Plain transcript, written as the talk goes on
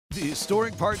The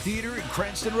historic Park Theater in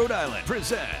Cranston, Rhode Island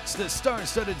presents the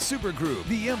star-studded supergroup,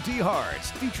 The Empty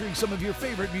Hearts, featuring some of your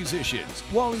favorite musicians.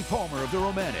 Wally Palmer of the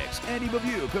Romantics, Andy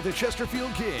Babuque of the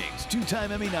Chesterfield Kings,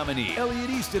 two-time Emmy nominee Elliot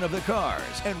Easton of the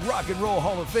Cars, and Rock and Roll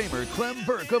Hall of Famer Clem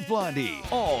Burke of Blondie.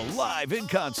 All live in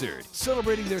concert,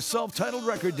 celebrating their self-titled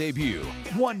record debut.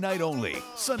 One night only,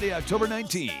 Sunday, October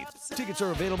 19th. Tickets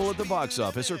are available at the box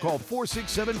office or call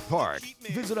 467-PARK.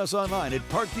 Visit us online at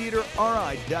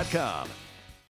parktheaterri.com.